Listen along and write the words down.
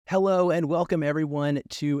Hello and welcome everyone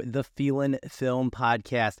to the Feelin' Film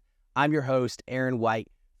Podcast. I'm your host, Aaron White,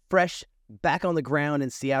 fresh back on the ground in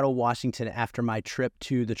Seattle, Washington after my trip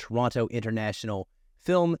to the Toronto International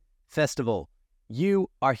Film Festival. You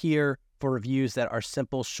are here for reviews that are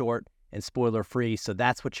simple, short, and spoiler-free, so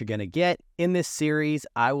that's what you're going to get. In this series,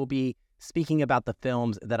 I will be speaking about the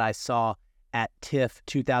films that I saw at TIFF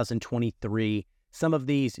 2023. Some of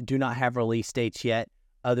these do not have release dates yet,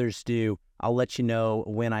 others do. I'll let you know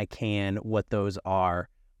when I can what those are.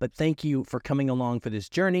 But thank you for coming along for this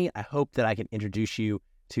journey. I hope that I can introduce you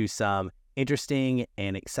to some interesting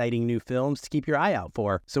and exciting new films to keep your eye out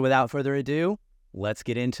for. So without further ado, let's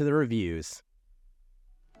get into the reviews.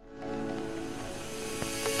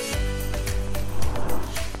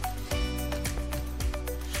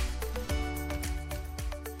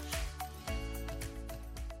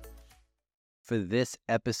 For this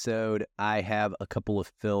episode, I have a couple of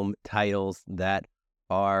film titles that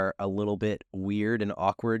are a little bit weird and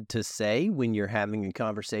awkward to say when you're having a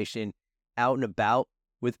conversation out and about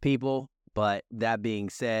with people. But that being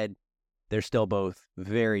said, they're still both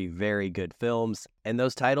very, very good films. And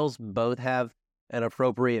those titles both have an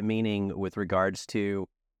appropriate meaning with regards to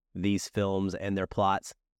these films and their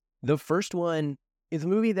plots. The first one is a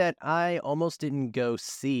movie that I almost didn't go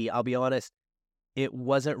see. I'll be honest. It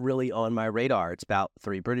wasn't really on my radar. It's about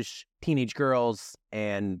three British teenage girls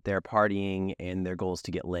and they're partying and their goal is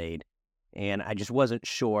to get laid. And I just wasn't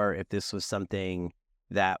sure if this was something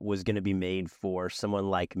that was going to be made for someone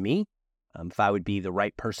like me, if I would be the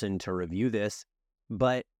right person to review this.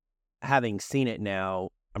 But having seen it now,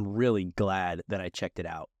 I'm really glad that I checked it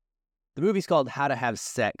out. The movie's called How to Have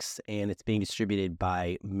Sex, and it's being distributed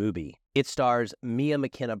by Mubi. It stars Mia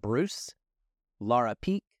McKenna-Bruce, Laura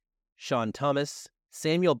Peake, Sean Thomas,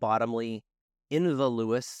 Samuel Bottomley, Inva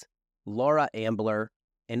Lewis, Laura Ambler,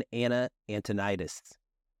 and Anna Antoniadis.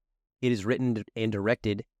 It is written and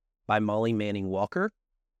directed by Molly Manning Walker.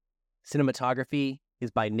 Cinematography is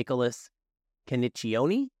by Nicholas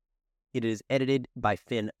Caniccioni. It is edited by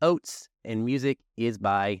Finn Oates, and music is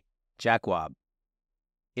by Jackwab.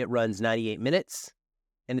 It runs 98 minutes,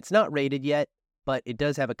 and it's not rated yet, but it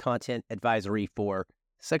does have a content advisory for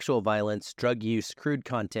sexual violence, drug use, crude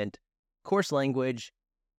content, coarse language,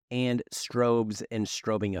 and strobes and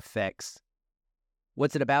strobing effects.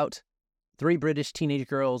 What's it about? Three British teenage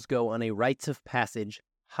girls go on a rites of passage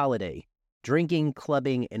holiday, drinking,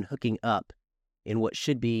 clubbing, and hooking up in what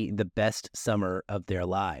should be the best summer of their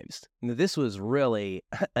lives. Now, this was really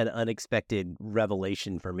an unexpected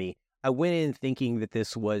revelation for me. I went in thinking that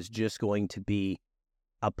this was just going to be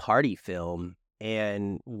a party film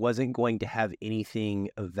and wasn't going to have anything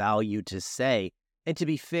of value to say. And to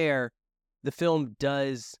be fair, the film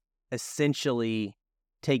does essentially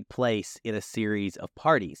take place in a series of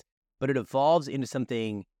parties, but it evolves into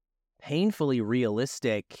something painfully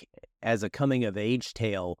realistic as a coming-of-age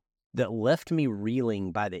tale that left me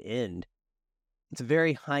reeling by the end. It's a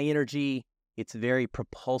very high-energy, it's a very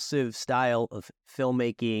propulsive style of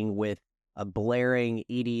filmmaking with a blaring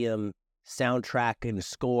EDM soundtrack and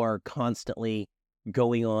score constantly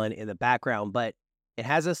going on in the background, but it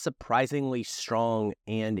has a surprisingly strong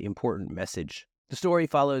and important message. The story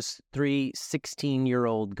follows three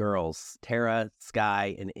 16-year-old girls, Tara,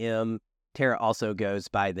 Sky, and Em. Tara also goes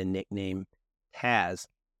by the nickname Taz.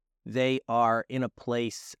 They are in a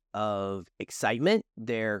place of excitement.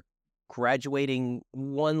 They're graduating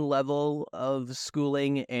one level of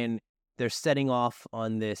schooling, and they're setting off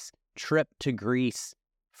on this trip to Greece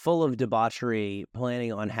full of debauchery,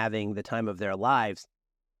 planning on having the time of their lives.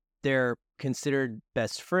 They're considered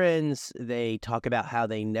best friends. They talk about how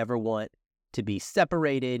they never want to be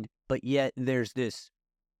separated, but yet there's this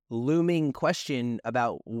looming question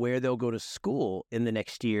about where they'll go to school in the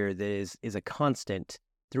next year that is a constant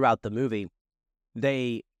throughout the movie.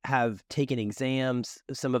 They have taken exams.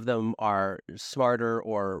 Some of them are smarter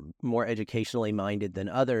or more educationally minded than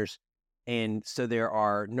others. And so there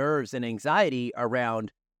are nerves and anxiety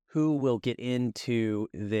around who will get into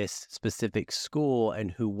this specific school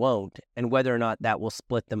and who won't, and whether or not that will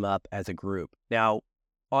split them up as a group. Now,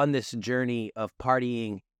 on this journey of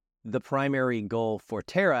partying, the primary goal for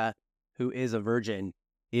Tara, who is a virgin,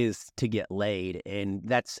 is to get laid, and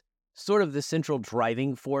that's sort of the central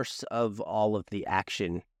driving force of all of the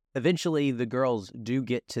action. Eventually, the girls do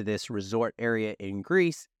get to this resort area in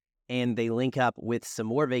Greece, and they link up with some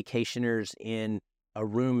more vacationers in a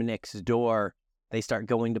room next door. They start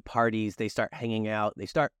going to parties, they start hanging out, they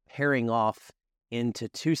start pairing off into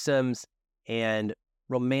twosomes, and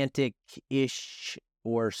romantic-ish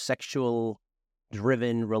or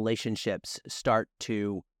sexual-driven relationships start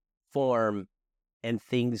to form and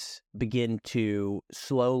things begin to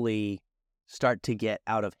slowly start to get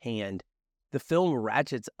out of hand, the film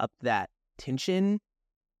ratchets up that tension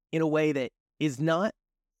in a way that is not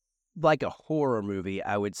like a horror movie,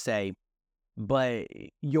 I would say, but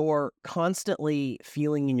you're constantly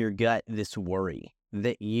feeling in your gut this worry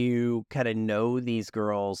that you kind of know these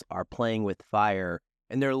girls are playing with fire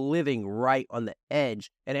and they're living right on the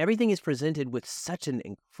edge, and everything is presented with such an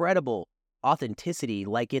incredible authenticity,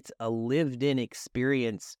 like it's a lived-in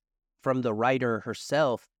experience from the writer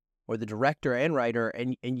herself or the director and writer,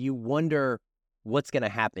 and you wonder what's going to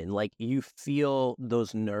happen. Like, you feel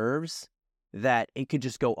those nerves that it could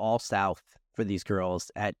just go all south for these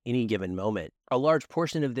girls at any given moment. A large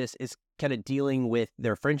portion of this is kind of dealing with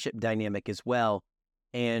their friendship dynamic as well,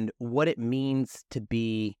 and what it means to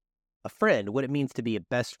be a friend, what it means to be a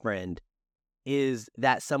best friend. Is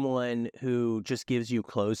that someone who just gives you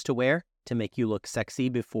clothes to wear to make you look sexy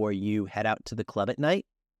before you head out to the club at night?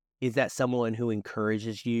 Is that someone who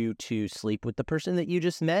encourages you to sleep with the person that you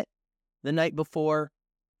just met the night before?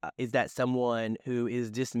 Is that someone who is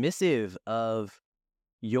dismissive of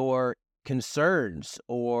your concerns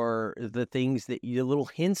or the things that the little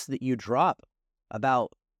hints that you drop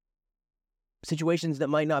about situations that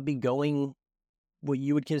might not be going what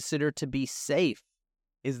you would consider to be safe?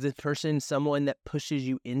 Is this person someone that pushes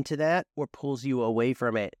you into that or pulls you away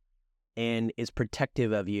from it and is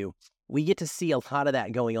protective of you? We get to see a lot of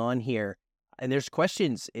that going on here. And there's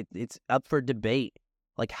questions. It's up for debate.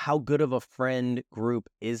 Like, how good of a friend group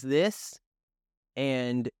is this?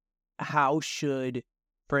 And how should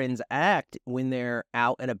friends act when they're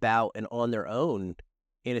out and about and on their own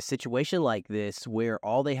in a situation like this where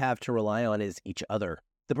all they have to rely on is each other?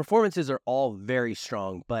 The performances are all very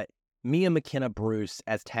strong, but Mia McKenna Bruce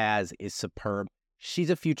as Taz is superb. She's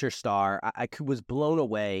a future star. I was blown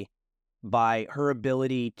away by her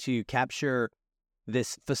ability to capture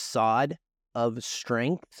this facade of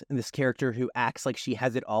strength, this character who acts like she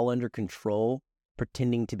has it all under control,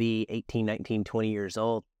 pretending to be 18, 19, 20 years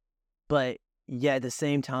old. But yet at the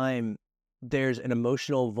same time, there's an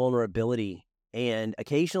emotional vulnerability and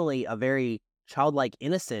occasionally a very childlike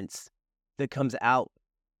innocence that comes out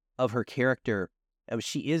of her character.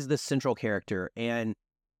 She is the central character, and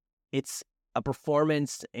it's a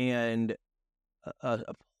performance and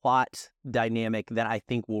a plot dynamic that I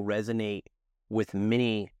think will resonate with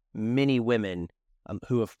many, many women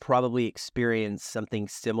who have probably experienced something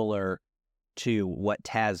similar to what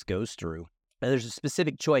Taz goes through. Now, there's a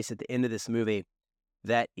specific choice at the end of this movie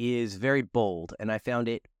that is very bold, and I found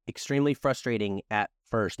it extremely frustrating at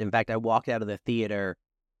first. In fact, I walked out of the theater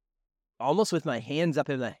almost with my hands up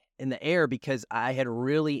in the air because I had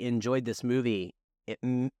really enjoyed this movie. It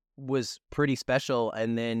was pretty special,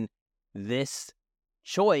 and then this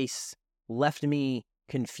choice left me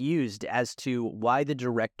confused as to why the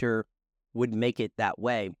director would make it that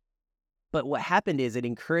way. But what happened is it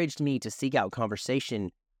encouraged me to seek out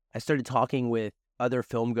conversation. I started talking with other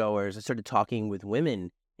filmgoers. I started talking with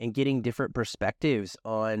women and getting different perspectives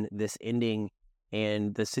on this ending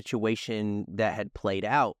and the situation that had played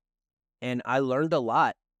out. And I learned a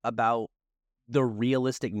lot about the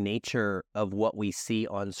realistic nature of what we see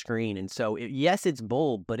on screen. And so, yes, it's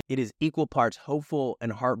bold, but it is equal parts hopeful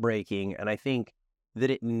and heartbreaking. And I think that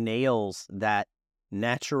it nails that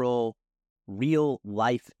natural, real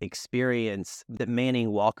life experience that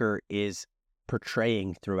Manning Walker is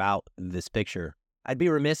portraying throughout this picture. I'd be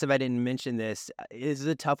remiss if I didn't mention this. It is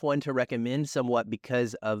a tough one to recommend somewhat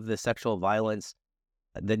because of the sexual violence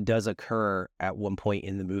that does occur at one point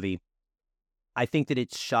in the movie. I think that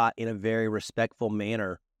it's shot in a very respectful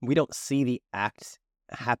manner. We don't see the act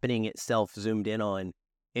happening itself zoomed in on.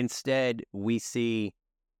 Instead, we see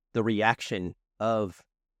the reaction of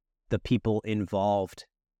the people involved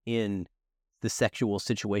in the sexual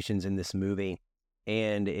situations in this movie.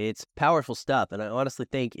 And it's powerful stuff. And I honestly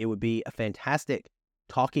think it would be a fantastic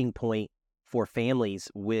talking point for families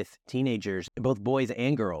with teenagers, both boys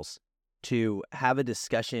and girls, to have a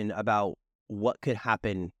discussion about what could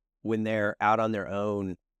happen when they're out on their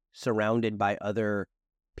own, surrounded by other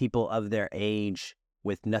people of their age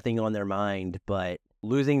with nothing on their mind, but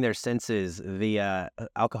losing their senses via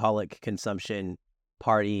alcoholic consumption,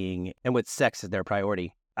 partying, and with sex as their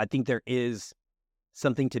priority. I think there is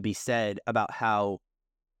something to be said about how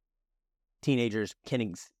teenagers can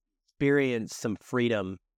experience some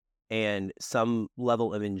freedom and some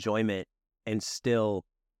level of enjoyment and still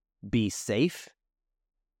be safe.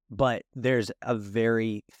 But there's a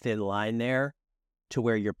very thin line there to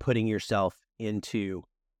where you're putting yourself into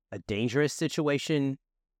a dangerous situation,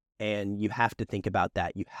 and you have to think about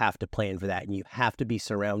that. You have to plan for that, and you have to be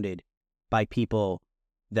surrounded by people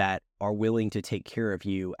that are willing to take care of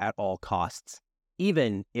you at all costs,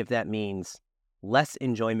 even if that means less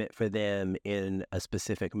enjoyment for them in a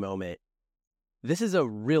specific moment. This is a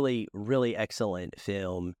really, really excellent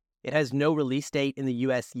film. It has no release date in the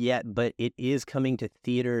US yet, but it is coming to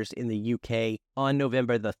theaters in the UK on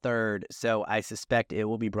November the 3rd, so I suspect it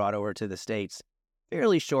will be brought over to the States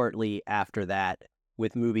fairly shortly after that,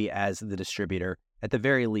 with Mubi as the distributor. At the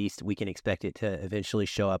very least, we can expect it to eventually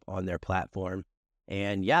show up on their platform.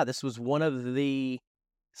 And yeah, this was one of the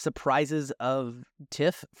surprises of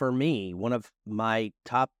TIFF for me, one of my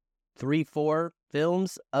top 3-4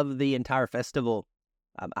 films of the entire festival.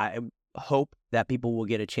 I hope that people will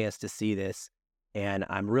get a chance to see this, and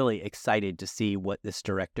I'm really excited to see what this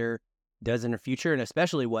director does in the future, and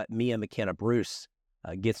especially what Mia McKenna-Bruce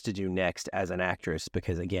gets to do next as an actress,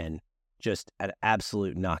 because again, just an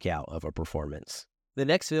absolute knockout of a performance. The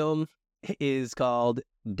next film is called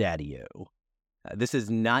Daddio. This has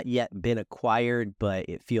not yet been acquired, but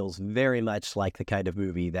it feels very much like the kind of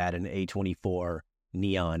movie that an A24,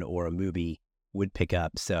 Neon, or a Mubi would pick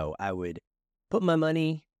up, so I would put my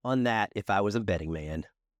money on that if I was a betting man.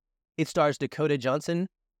 It stars Dakota Johnson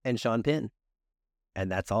and Sean Penn,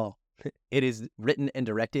 and that's all. It is written and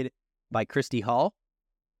directed by Christy Hall.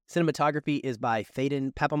 Cinematography is by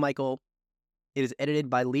Faden Papamichael. It is edited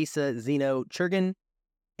by Lisa Zeno-Churgan,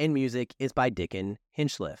 and music is by Dickon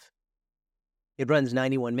Hinchliff. It runs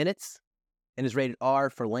 91 minutes and is rated R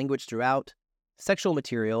for language throughout, sexual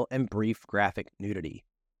material, and brief graphic nudity.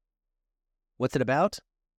 What's it about?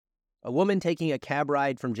 A woman taking a cab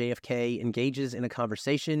ride from JFK engages in a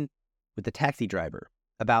conversation with the taxi driver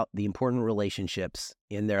about the important relationships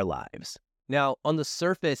in their lives. Now, on the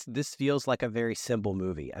surface, this feels like a very simple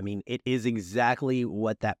movie. I mean, it is exactly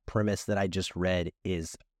what that premise that I just read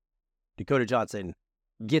is. Dakota Johnson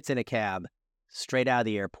gets in a cab straight out of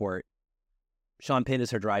the airport. Sean Penn is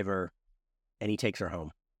her driver, and he takes her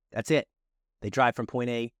home. That's it. They drive from point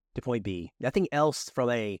A to point B. Nothing else from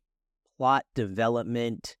a plot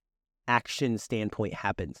development action standpoint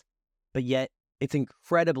happens. But yet, it's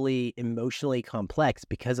incredibly emotionally complex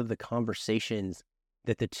because of the conversations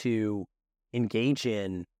that the two engage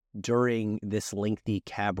in during this lengthy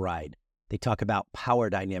cab ride. They talk about power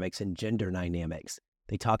dynamics and gender dynamics.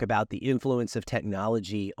 They talk about the influence of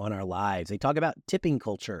technology on our lives. They talk about tipping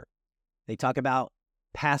culture. They talk about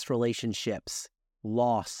past relationships,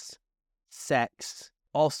 loss, sex,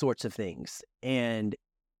 all sorts of things. And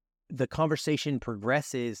the conversation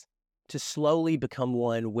progresses to slowly become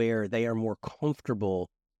one where they are more comfortable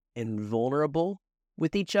and vulnerable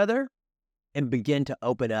with each other and begin to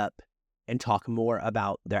open up and talk more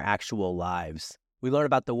about their actual lives. We learn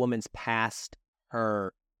about the woman's past,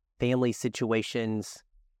 her family situations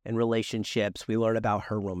and relationships. We learn about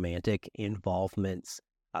her romantic involvements.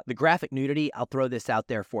 The graphic nudity, I'll throw this out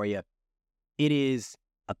there for you. It is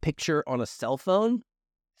a picture on a cell phone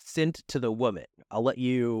sent to the woman. I'll let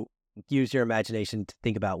you use your imagination to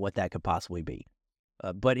think about what that could possibly be.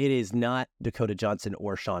 But it is not Dakota Johnson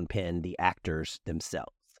or Sean Penn, the actors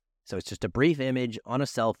themselves. So it's just a brief image on a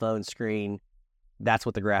cell phone screen. That's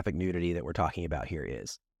what the graphic nudity that we're talking about here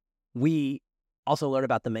is. We also learn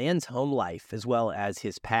about the man's home life as well as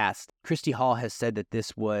his past. Christy Hall has said that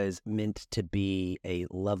this was meant to be a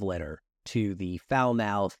love letter to the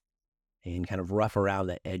foul-mouthed and kind of rough around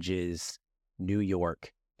the edges New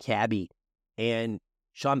York cabbie. And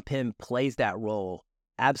Sean Penn plays that role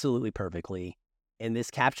absolutely perfectly. And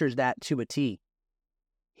this captures that to a T.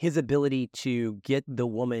 His ability to get the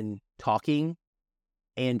woman talking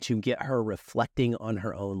and to get her reflecting on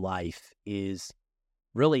her own life is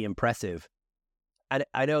really impressive.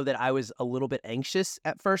 I know that I was a little bit anxious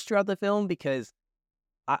at first throughout the film because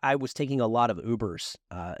I was taking a lot of Ubers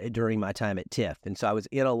during my time at TIFF. And so I was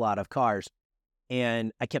in a lot of cars.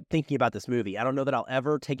 And I kept thinking about this movie. I don't know that I'll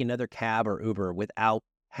ever take another cab or Uber without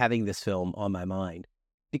having this film on my mind.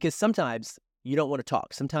 Because sometimes you don't want to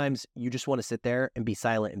talk. Sometimes you just want to sit there and be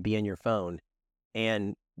silent and be on your phone.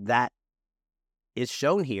 And that is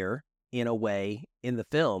shown here in a way in the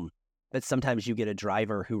film that sometimes you get a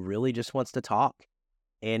driver who really just wants to talk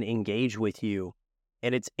and engage with you.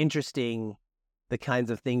 And it's interesting the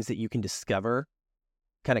kinds of things that you can discover,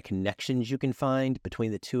 kind of connections you can find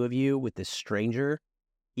between the two of you with this stranger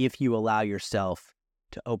if you allow yourself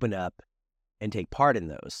to open up and take part in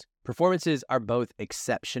those. Performances are both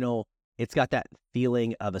exceptional. It's got that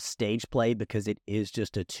feeling of a stage play because it is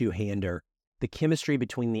just a two-hander. The chemistry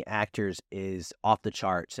between the actors is off the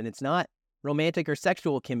charts, and it's not romantic or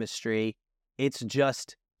sexual chemistry. It's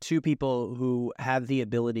just two people who have the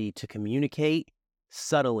ability to communicate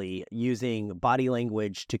subtly using body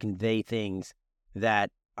language to convey things that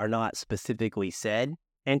are not specifically said,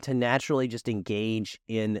 and to naturally just engage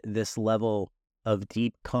in this level of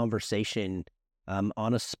deep conversation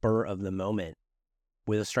on a spur of the moment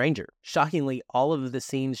with a stranger. Shockingly, all of the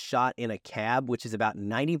scenes shot in a cab, which is about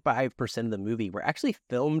 95% of the movie, were actually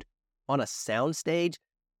filmed on a soundstage.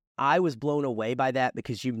 I was blown away by that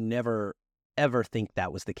because you never, ever think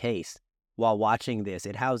that was the case while watching this.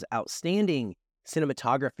 It has outstanding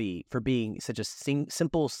cinematography for being such a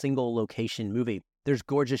simple single location movie. There's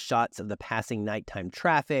gorgeous shots of the passing nighttime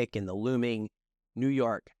traffic and the looming New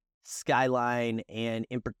York skyline. And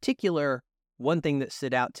in particular, one thing that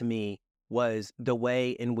stood out to me was the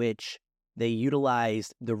way in which they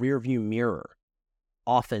utilized the rearview mirror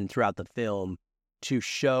often throughout the film to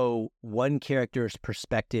show one character's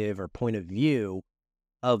perspective or point of view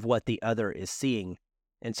of what the other is seeing.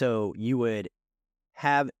 And so you would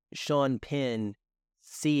have Sean Penn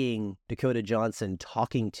seeing Dakota Johnson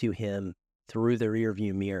talking to him through the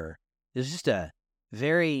rearview mirror. There's just a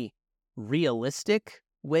very realistic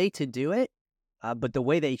way to do it, but the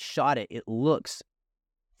way they shot it, it looks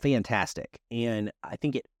fantastic. And I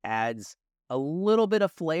think it adds a little bit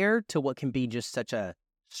of flair to what can be just such a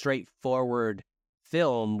straightforward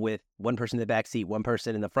film with one person in the back seat, one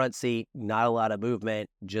person in the front seat, not a lot of movement,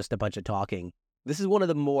 just a bunch of talking. This is one of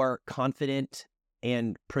the more confident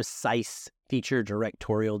and precise feature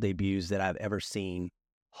directorial debuts that I've ever seen.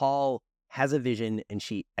 Hall has a vision and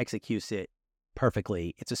she executes it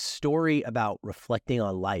perfectly. It's a story about reflecting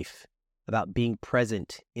on life, about being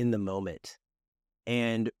present in the moment,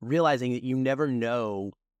 and realizing that you never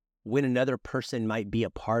know when another person might be a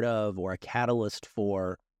part of or a catalyst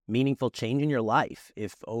for meaningful change in your life,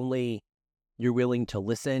 if only you're willing to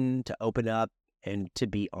listen, to open up, and to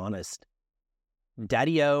be honest.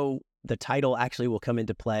 Daddio, the title, actually will come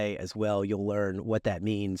into play as well. You'll learn what that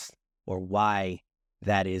means or why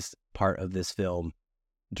that is part of this film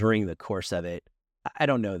during the course of it. I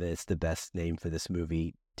don't know that it's the best name for this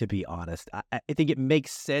movie, to be honest. I think it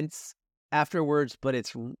makes sense afterwards, but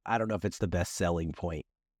I don't know if it's the best selling point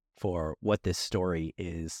for what this story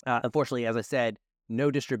is. Unfortunately, as I said, no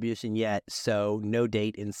distribution yet, so no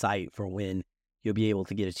date in sight for when you'll be able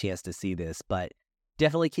to get a chance to see this, but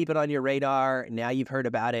definitely keep it on your radar. Now you've heard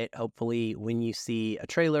about it. Hopefully when you see a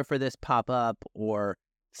trailer for this pop up or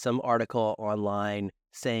some article online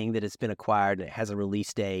saying that it's been acquired and it has a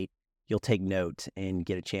release date, you'll take note and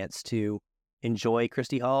get a chance to enjoy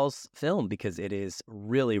Christy Hall's film because it is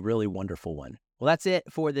really, really wonderful one. Well, that's it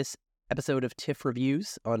for this episode of TIFF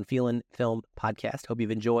Reviews on Feelin' Film Podcast. Hope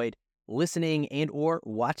you've enjoyed listening and or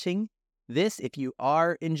watching this. If you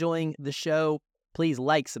are enjoying the show, please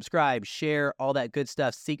like, subscribe, share, all that good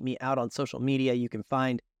stuff. Seek me out on social media. You can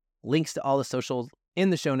find links to all the socials in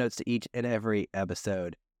the show notes to each and every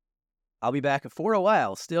episode. I'll be back for a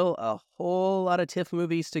while. Still a whole lot of TIFF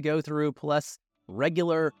movies to go through, plus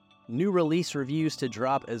regular new release reviews to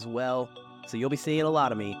drop as well. So you'll be seeing a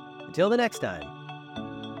lot of me. Until the next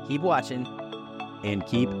time, keep watching and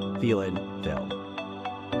keep feeling film.